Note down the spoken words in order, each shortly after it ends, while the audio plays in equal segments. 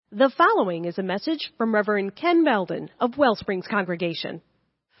The following is a message from Reverend Ken Belden of Wellsprings Congregation.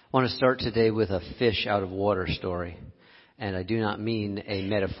 I want to start today with a fish out of water story. And I do not mean a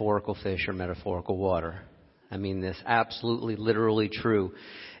metaphorical fish or metaphorical water. I mean this absolutely, literally true.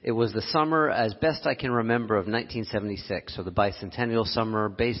 It was the summer, as best I can remember, of 1976, so the bicentennial summer,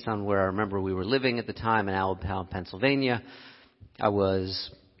 based on where I remember we were living at the time in Allentown, Pennsylvania. I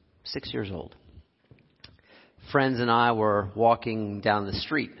was 6 years old. Friends and I were walking down the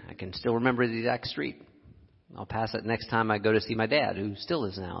street. I can still remember the exact street. I'll pass it next time I go to see my dad, who still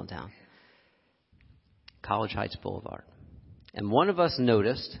lives in Allentown. College Heights Boulevard. And one of us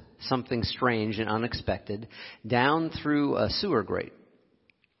noticed something strange and unexpected down through a sewer grate.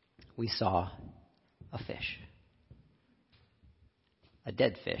 We saw a fish. A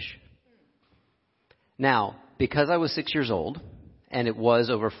dead fish. Now, because I was 6 years old, and it was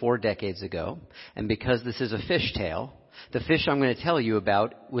over 4 decades ago, and because this is a fish tale, the fish I'm going to tell you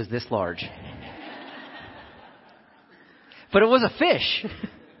about was this large. But it was a fish.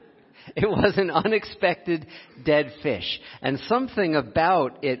 It was an unexpected dead fish. And something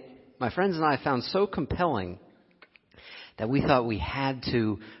about it, my friends and I found so compelling that we thought we had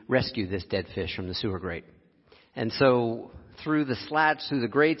to rescue this dead fish from the sewer grate. And so through the slats, through the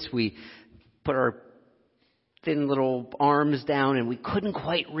grates, we put our thin little arms down and we couldn't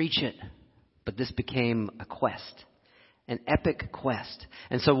quite reach it. But this became a quest, an epic quest.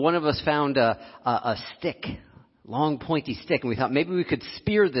 And so one of us found a stick, long pointy stick, and we thought maybe we could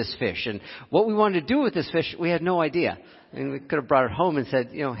spear this fish. And what we wanted to do with this fish, we had no idea. I mean, we could have brought it home and said,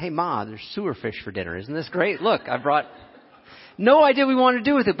 hey Ma, there's sewer fish for dinner. Isn't this great? Look, I brought... No idea what we wanted to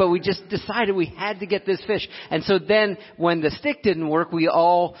do with it, but we just decided we had to get this fish. And so then when the stick didn't work, we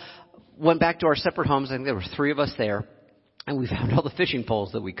all went back to our separate homes. I think there were 3 of us there, and we found all the fishing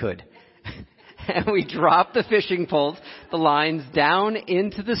poles that we could. And we dropped the fishing poles, the lines, down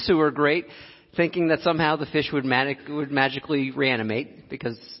into the sewer grate, thinking that somehow the fish would magically reanimate,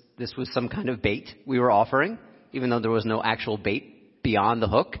 because this was some kind of bait we were offering, even though there was no actual bait beyond the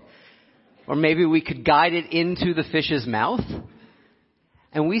hook. Or maybe we could guide it into the fish's mouth.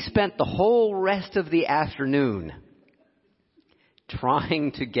 And we spent the whole rest of the afternoon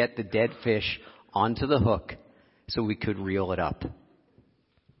trying to get the dead fish onto the hook so we could reel it up.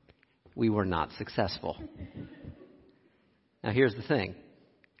 We were not successful. Now here's the thing.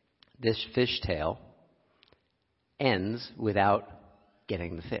 This fish tale ends without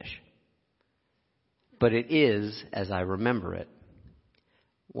getting the fish. But it is, as I remember it,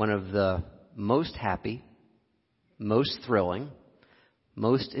 one of the most happy, most thrilling,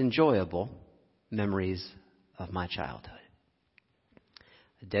 most enjoyable memories of my childhood.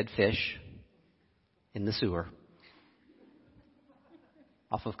 A dead fish in the sewer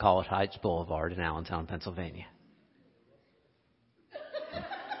off of College Heights Boulevard in Allentown, Pennsylvania.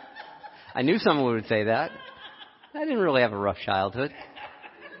 I knew someone would say that. I didn't really have a rough childhood.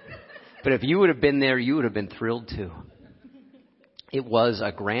 But if you would have been there, you would have been thrilled too. It was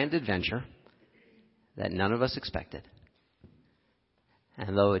a grand adventure that none of us expected.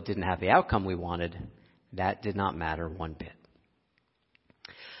 And though it didn't have the outcome we wanted, that did not matter one bit.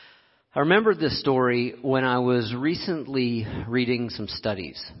 I remembered this story when I was recently reading some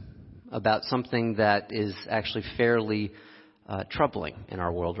studies about something that is actually fairly troubling in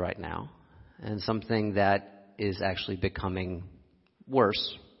our world right now, and something that is actually becoming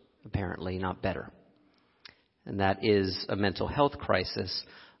worse, apparently, not better. And that is a mental health crisis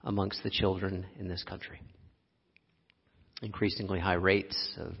amongst the children in this country. Increasingly high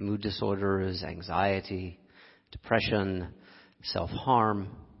rates of mood disorders, anxiety, depression, self-harm,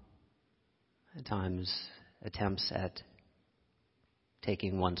 at times attempts at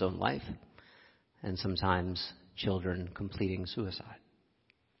taking one's own life, and sometimes children completing suicide.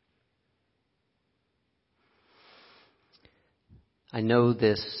 I know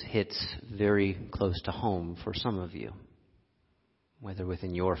this hits very close to home for some of you, whether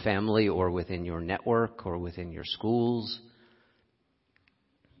within your family or within your network or within your schools.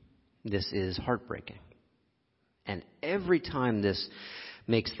 This is heartbreaking. And every time this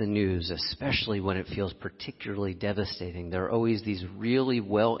makes the news, especially when it feels particularly devastating, there are always these really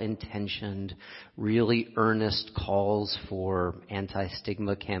well-intentioned, really earnest calls for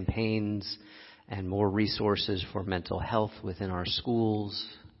anti-stigma campaigns and more resources for mental health within our schools.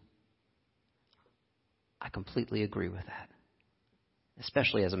 I completely agree with that,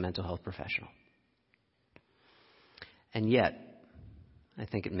 especially as a mental health professional. And yet, I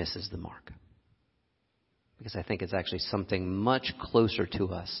think it misses the mark. Because I think it's actually something much closer to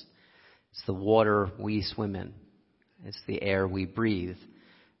us. It's the water we swim in. It's the air we breathe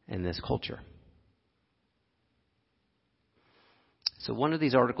in this culture. So one of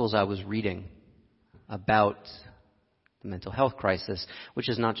these articles I was reading about the mental health crisis, which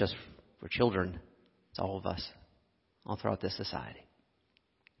is not just for children, it's all of us, all throughout this society,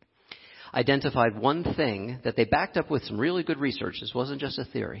 identified one thing that they backed up with some really good research. This wasn't just a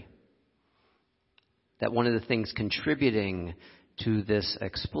theory. That one of the things contributing to this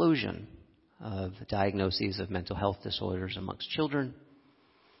explosion of diagnoses of mental health disorders amongst children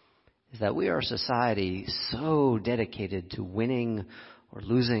is that we are a society so dedicated to winning or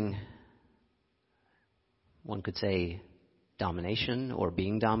losing, one could say domination or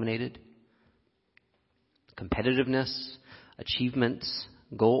being dominated, competitiveness, achievements,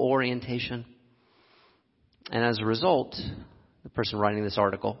 goal orientation. And as a result, the person writing this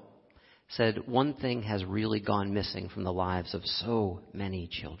article said one thing has really gone missing from the lives of so many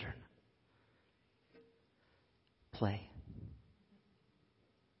children. Play.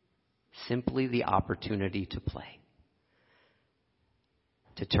 Simply the opportunity to play.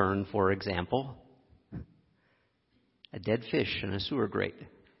 To turn, for example, a dead fish in a sewer grate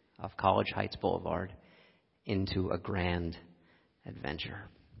off College Heights Boulevard into a grand adventure.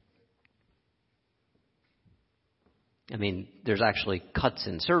 I mean, there's actually cuts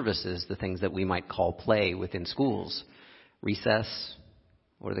in services, the things that we might call play within schools. Recess,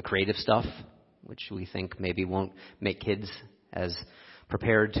 or the creative stuff, which we think maybe won't make kids as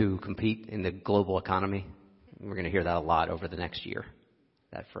prepared to compete in the global economy. We're going to hear that a lot over the next year,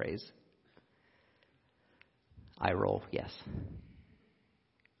 that phrase. Eye roll, yes.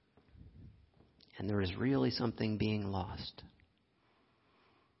 And there is really something being lost.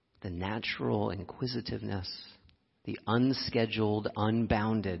 The natural inquisitiveness, the unscheduled,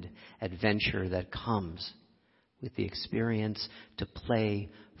 unbounded adventure that comes with the experience to play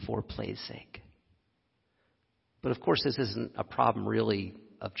for play's sake. But of course, this isn't a problem really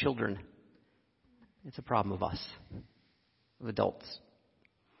of children. It's a problem of us, of adults.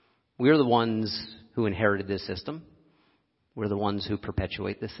 We're the ones who inherited this system. We're the ones who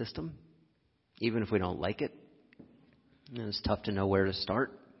perpetuate this system, even if we don't like it. And it's tough to know where to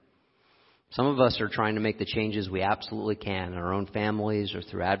start. Some of us are trying to make the changes we absolutely can in our own families or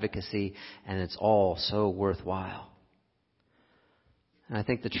through advocacy, and it's all so worthwhile. And I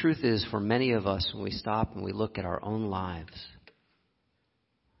think the truth is, for many of us, when we stop and we look at our own lives,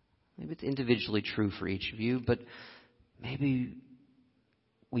 maybe it's individually true for each of you, but maybe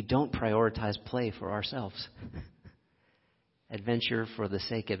we don't prioritize play for ourselves. Adventure for the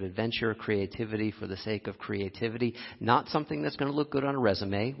sake of adventure, creativity for the sake of creativity, not something that's going to look good on a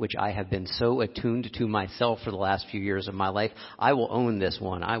resume, which I have been so attuned to myself for the last few years of my life. I will own this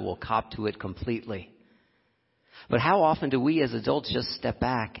one. I will cop to it completely. But how often do we as adults just step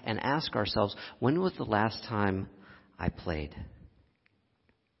back and ask ourselves, when was the last time I played?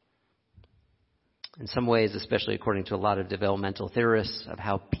 In some ways, especially according to a lot of developmental theorists of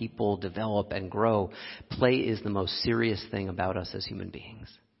how people develop and grow, play is the most serious thing about us as human beings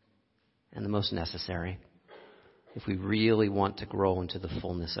and the most necessary if we really want to grow into the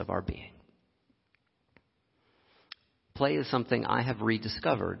fullness of our being. Play is something I have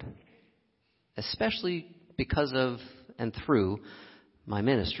rediscovered, especially because of and through my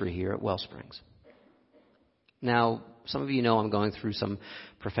ministry here at Wellsprings. Now, some of you know I'm going through some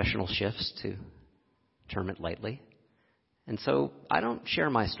professional shifts, to term it lightly. And so I don't share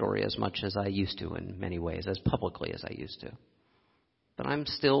my story as much as I used to in many ways, as publicly as I used to. But I'm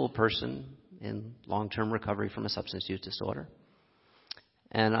still a person in long-term recovery from a substance use disorder.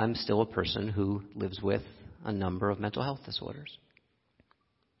 And I'm still a person who lives with a number of mental health disorders,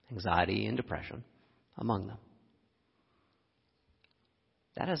 anxiety and depression among them.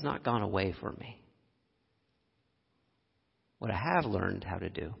 That has not gone away for me. What I have learned how to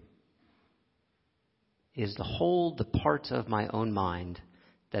do is to hold the parts of my own mind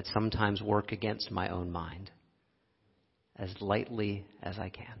that sometimes work against my own mind as lightly as I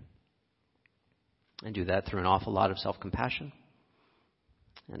can. I do that through an awful lot of self-compassion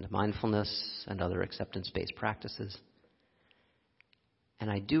and mindfulness and other acceptance-based practices.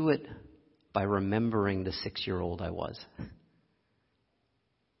 And I do it by remembering the 6-year-old I was.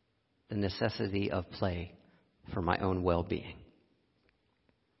 The necessity of play for my own well-being.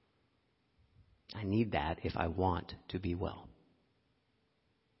 I need that if I want to be well.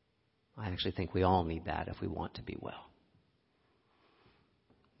 I actually think we all need that if we want to be well.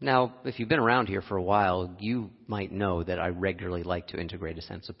 Now, if you've been around here for a while, you might know that I regularly like to integrate a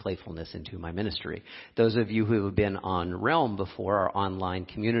sense of playfulness into my ministry. Those of you who have been on Realm before, our online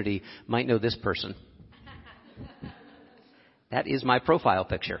community, might know this person. That is my profile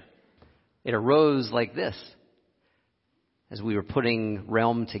picture. It arose like this. As we were putting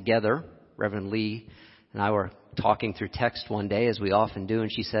Realm together, Reverend Lee and I were talking through text one day, as we often do,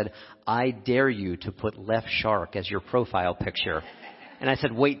 and she said, "I dare you to put Left Shark as your profile picture." And I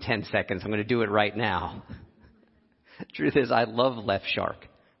said, "Wait 10 seconds. I'm going to do it right now." The truth is, I love Left Shark.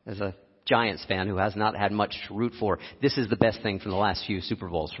 As a Giants fan who has not had much to root for, this is the best thing from the last few Super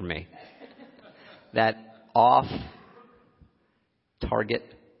Bowls for me. That off-target,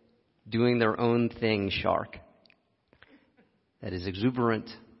 doing their own thing shark that is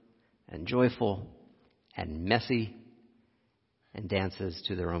exuberant and joyful and messy and dances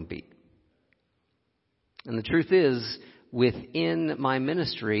to their own beat. And the truth is, within my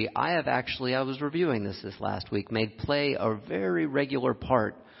ministry, I was reviewing this last week, made play a very regular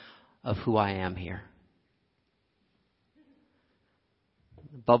part of who I am here.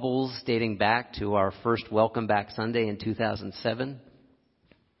 Bubbles dating back to our first Welcome Back Sunday in 2007.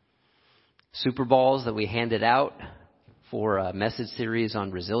 Super Balls that we handed out for a message series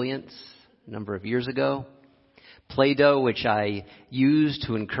on resilience a number of years ago. Play-Doh, which I use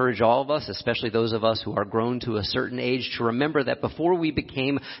to encourage all of us, especially those of us who are grown to a certain age, to remember that before we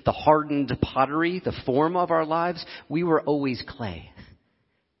became the hardened pottery, the form of our lives, we were always clay.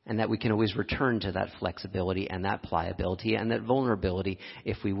 And that we can always return to that flexibility and that pliability and that vulnerability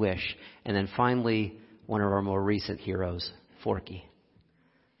if we wish. And then finally, one of our more recent heroes, Forky,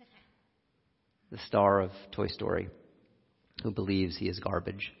 the star of Toy Story, who believes he is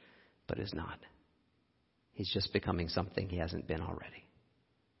garbage, but is not. He's just becoming something he hasn't been already.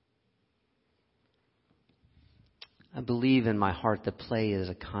 I believe in my heart that play is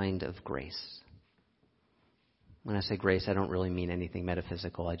a kind of grace. When I say grace, I don't really mean anything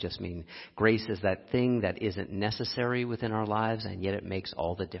metaphysical. I just mean grace is that thing that isn't necessary within our lives, and yet it makes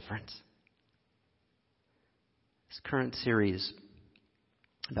all the difference. This current series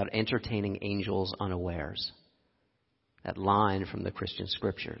about entertaining angels unawares, that line from the Christian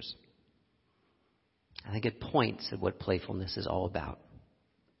scriptures, I think it points at what playfulness is all about.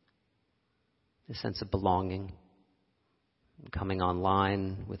 The sense of belonging, coming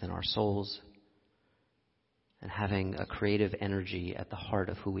online within our souls, and having a creative energy at the heart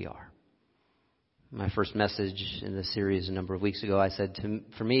of who we are. My first message in this series a number of weeks ago, I said,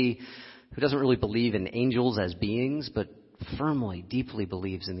 for me, who doesn't really believe in angels as beings, but firmly, deeply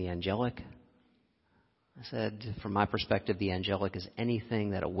believes in the angelic, I said, from my perspective, the angelic is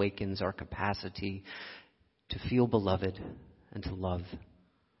anything that awakens our capacity to feel beloved and to love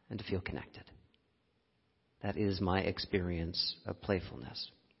and to feel connected. That is my experience of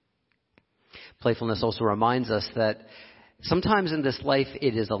playfulness. Playfulness also reminds us that sometimes in this life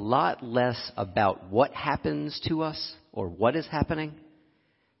it is a lot less about what happens to us or what is happening,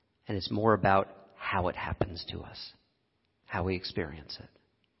 and it's more about how it happens to us, how we experience it.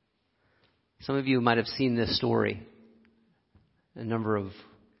 Some of you might have seen this story a number of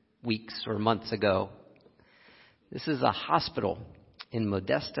weeks or months ago. This is a hospital in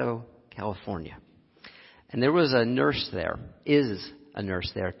Modesto, California. And there was a nurse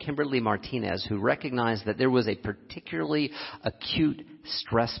there, Kimberly Martinez, who recognized that there was a particularly acute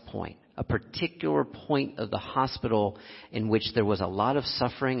stress point, a particular point of the hospital in which there was a lot of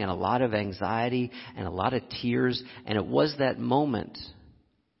suffering and a lot of anxiety and a lot of tears. And it was that moment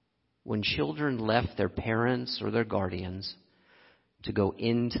when children left their parents or their guardians to go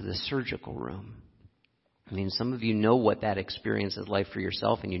into the surgical room. I mean, some of you know what that experience is like for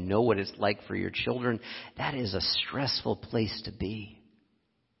yourself, and you know what it's like for your children. That is a stressful place to be.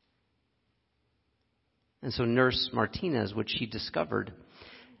 And so Nurse Martinez, what she discovered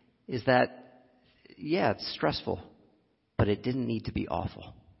is that, it's stressful, but it didn't need to be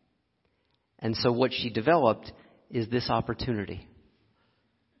awful. And so what she developed is this opportunity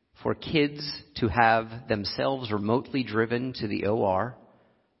for kids to have themselves remotely driven to the OR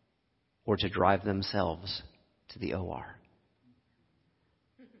or to drive themselves to the OR.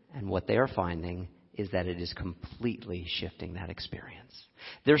 And what they are finding is that it is completely shifting that experience.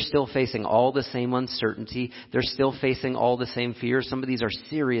 They're still facing all the same uncertainty. They're still facing all the same fears. Some of these are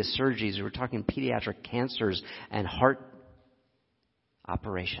serious surgeries. We're talking pediatric cancers and heart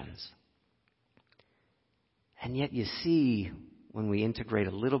operations. And yet you see, when we integrate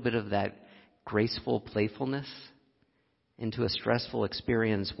a little bit of that graceful playfulness into a stressful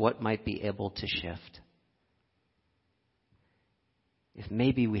experience, what might be able to shift? If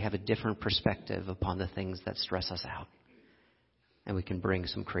maybe we have a different perspective upon the things that stress us out, and we can bring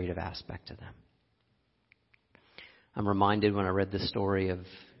some creative aspect to them. I'm reminded when I read the story of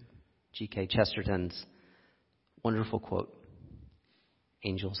G.K. Chesterton's wonderful quote,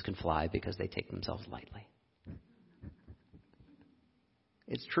 "Angels can fly because they take themselves lightly."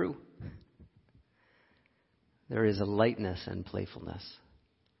 It's true. There is a lightness and playfulness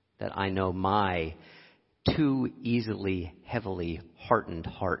that I know my too easily, heavily heartened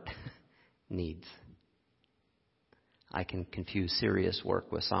heart needs. I can confuse serious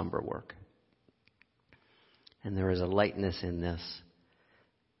work with somber work. And there is a lightness in this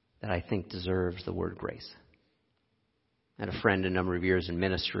that I think deserves the word grace. I had a friend a number of years in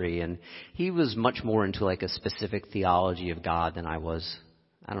ministry, and he was much more into like a specific theology of God than I was.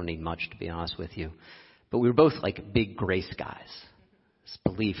 I don't need much, to be honest with you. But we were both like big grace guys. This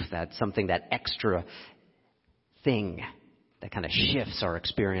belief that something, that extra thing that kind of shifts our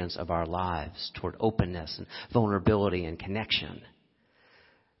experience of our lives toward openness and vulnerability and connection.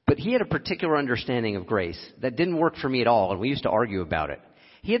 But he had a particular understanding of grace that didn't work for me at all, and we used to argue about it.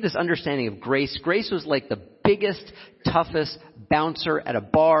 He had this understanding of grace. Grace was like the biggest, toughest bouncer at a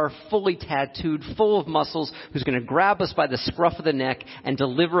bar, fully tattooed, full of muscles, who's going to grab us by the scruff of the neck and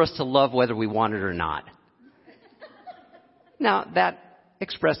deliver us to love whether we want it or not. Now, that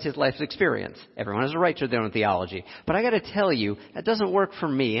expressed his life's experience. Everyone has a right to their own theology. But I got to tell you, that doesn't work for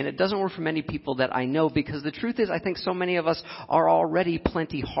me, and it doesn't work for many people that I know, because the truth is I think so many of us are already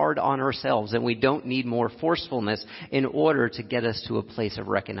plenty hard on ourselves, and we don't need more forcefulness in order to get us to a place of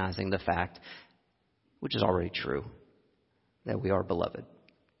recognizing the fact, which is already true, that we are beloved.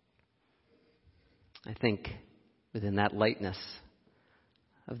 I think within that lightness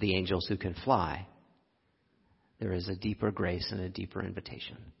of the angels who can fly, there is a deeper grace and a deeper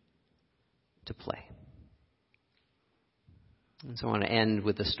invitation to play. And so I want to end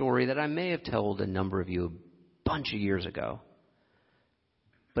with a story that I may have told a number of you a bunch of years ago.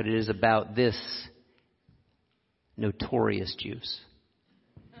 But it is about this notorious juice.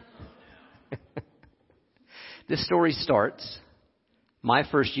 This story starts my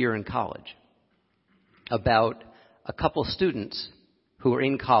first year in college, about a couple students who were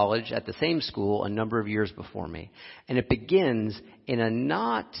in college at the same school a number of years before me. And it begins in a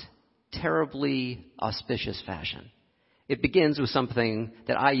not terribly auspicious fashion. It begins with something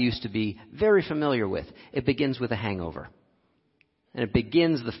that I used to be very familiar with. It begins with a hangover. And it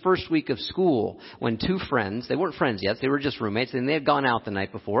begins the first week of school when two friends, they weren't friends yet, they were just roommates, and they had gone out the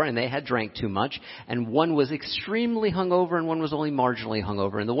night before and they had drank too much. And one was extremely hungover and one was only marginally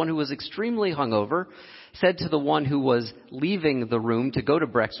hungover. And the one who was extremely hungover said to the one who was leaving the room to go to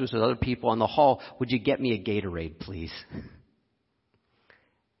breakfast with other people in the hall, "Would you get me a Gatorade, please?"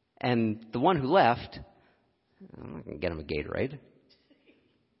 And the one who left, I'm not going to get him a Gatorade.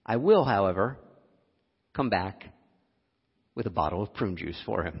 I will, however, come back with a bottle of prune juice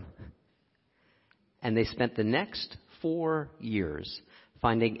for him. And they spent the next 4 years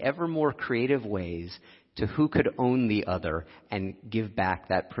finding ever more creative ways to who could own the other and give back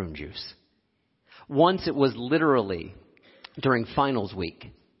that prune juice. Once it was literally during finals week.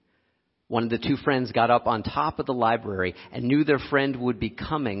 One of the two friends got up on top of the library and knew their friend would be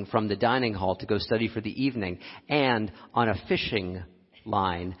coming from the dining hall to go study for the evening, and on a fishing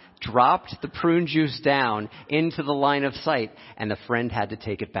line dropped the prune juice down into the line of sight, and the friend had to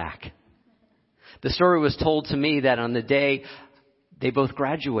take it back. The story was told to me that on the day they both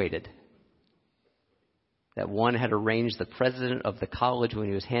graduated, that one had arranged the president of the college when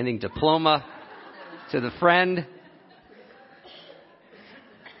he was handing diploma to the friend.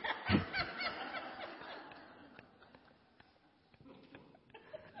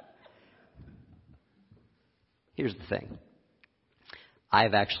 Here's the thing.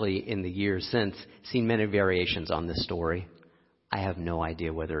 I've actually, in the years since, seen many variations on this story. I have no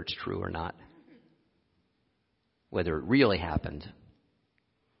idea whether it's true or not, whether it really happened.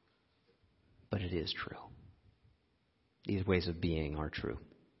 But it is true. These ways of being are true.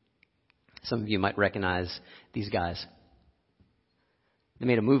 Some of you might recognize these guys. They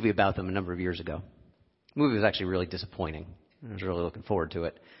made a movie about them a number of years ago. The movie was actually really disappointing. I was really looking forward to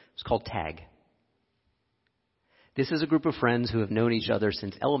it. It was called Tag. This is a group of friends who have known each other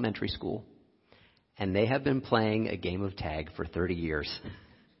since elementary school, and they have been playing a game of tag for 30 years.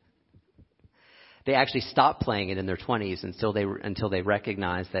 They actually stopped playing it in their 20s until they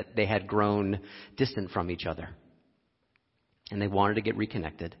recognized that they had grown distant from each other, and they wanted to get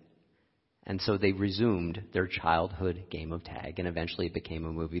reconnected. And so they resumed their childhood game of tag, and eventually it became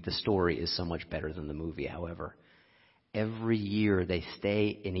a movie. The story is so much better than the movie, however. Every year they stay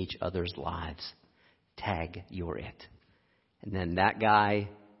in each other's lives. Tag, you're it. And then that guy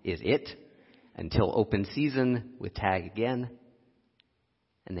is it until open season with Tag again.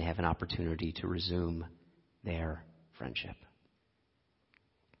 And they have an opportunity to resume their friendship.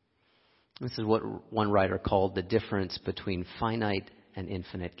 This is what one writer called the difference between finite and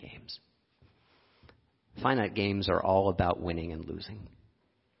infinite games. Finite games are all about winning and losing.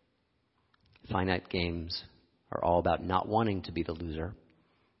 Finite games are all about not wanting to be the loser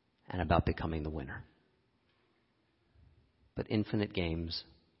and about becoming the winner. But infinite games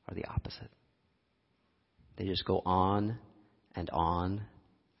are the opposite. They just go on and on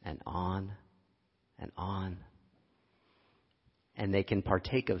and on and on. And they can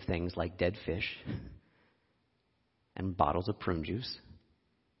partake of things like dead fish and bottles of prune juice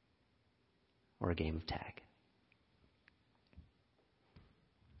or a game of tag.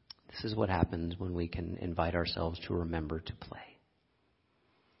 This is what happens when we can invite ourselves to remember to play.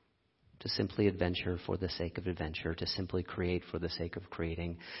 To simply adventure for the sake of adventure, to simply create for the sake of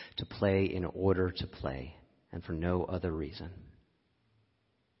creating, to play in order to play, and for no other reason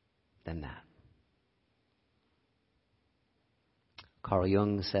than that. Carl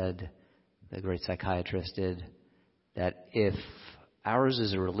Jung said, the great psychiatrist did, that if ours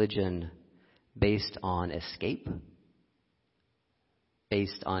is a religion based on escape,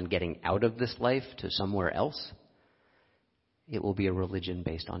 based on getting out of this life to somewhere else, it will be a religion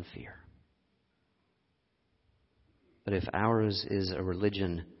based on fear. But if ours is a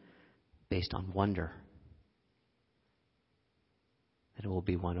religion based on wonder, then it will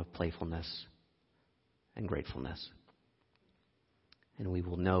be one of playfulness and gratefulness. And we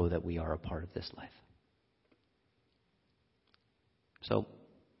will know that we are a part of this life. So,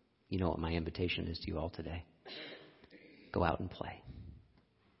 you know what my invitation is to you all today. Go out and play.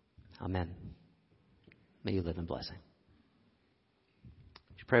 Amen. May you live in blessing.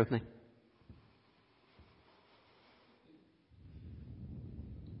 Would you pray with me?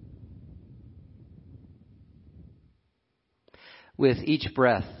 With each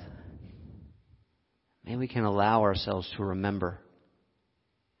breath, may we can allow ourselves to remember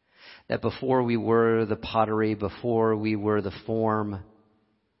that before we were the pottery, before we were the form,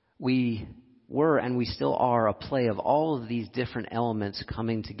 we were and we still are a play of all of these different elements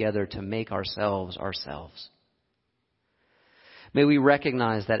coming together to make ourselves ourselves. May we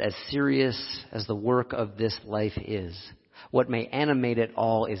recognize that as serious as the work of this life is, what may animate it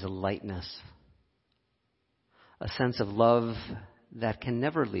all is a lightness, a sense of love that can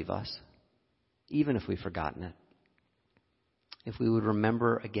never leave us, even if we've forgotten it. If we would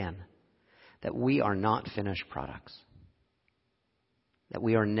remember again that we are not finished products, that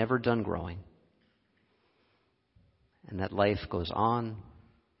we are never done growing, and that life goes on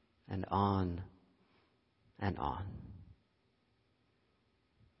and on and on.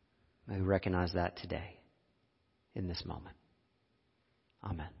 May we recognize that today, in this moment.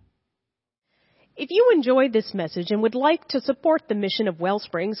 Amen. If you enjoyed this message and would like to support the mission of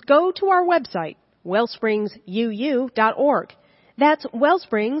Wellsprings, go to our website, wellspringsuu.org. That's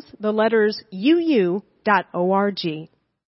Wellsprings, the letters UU.org.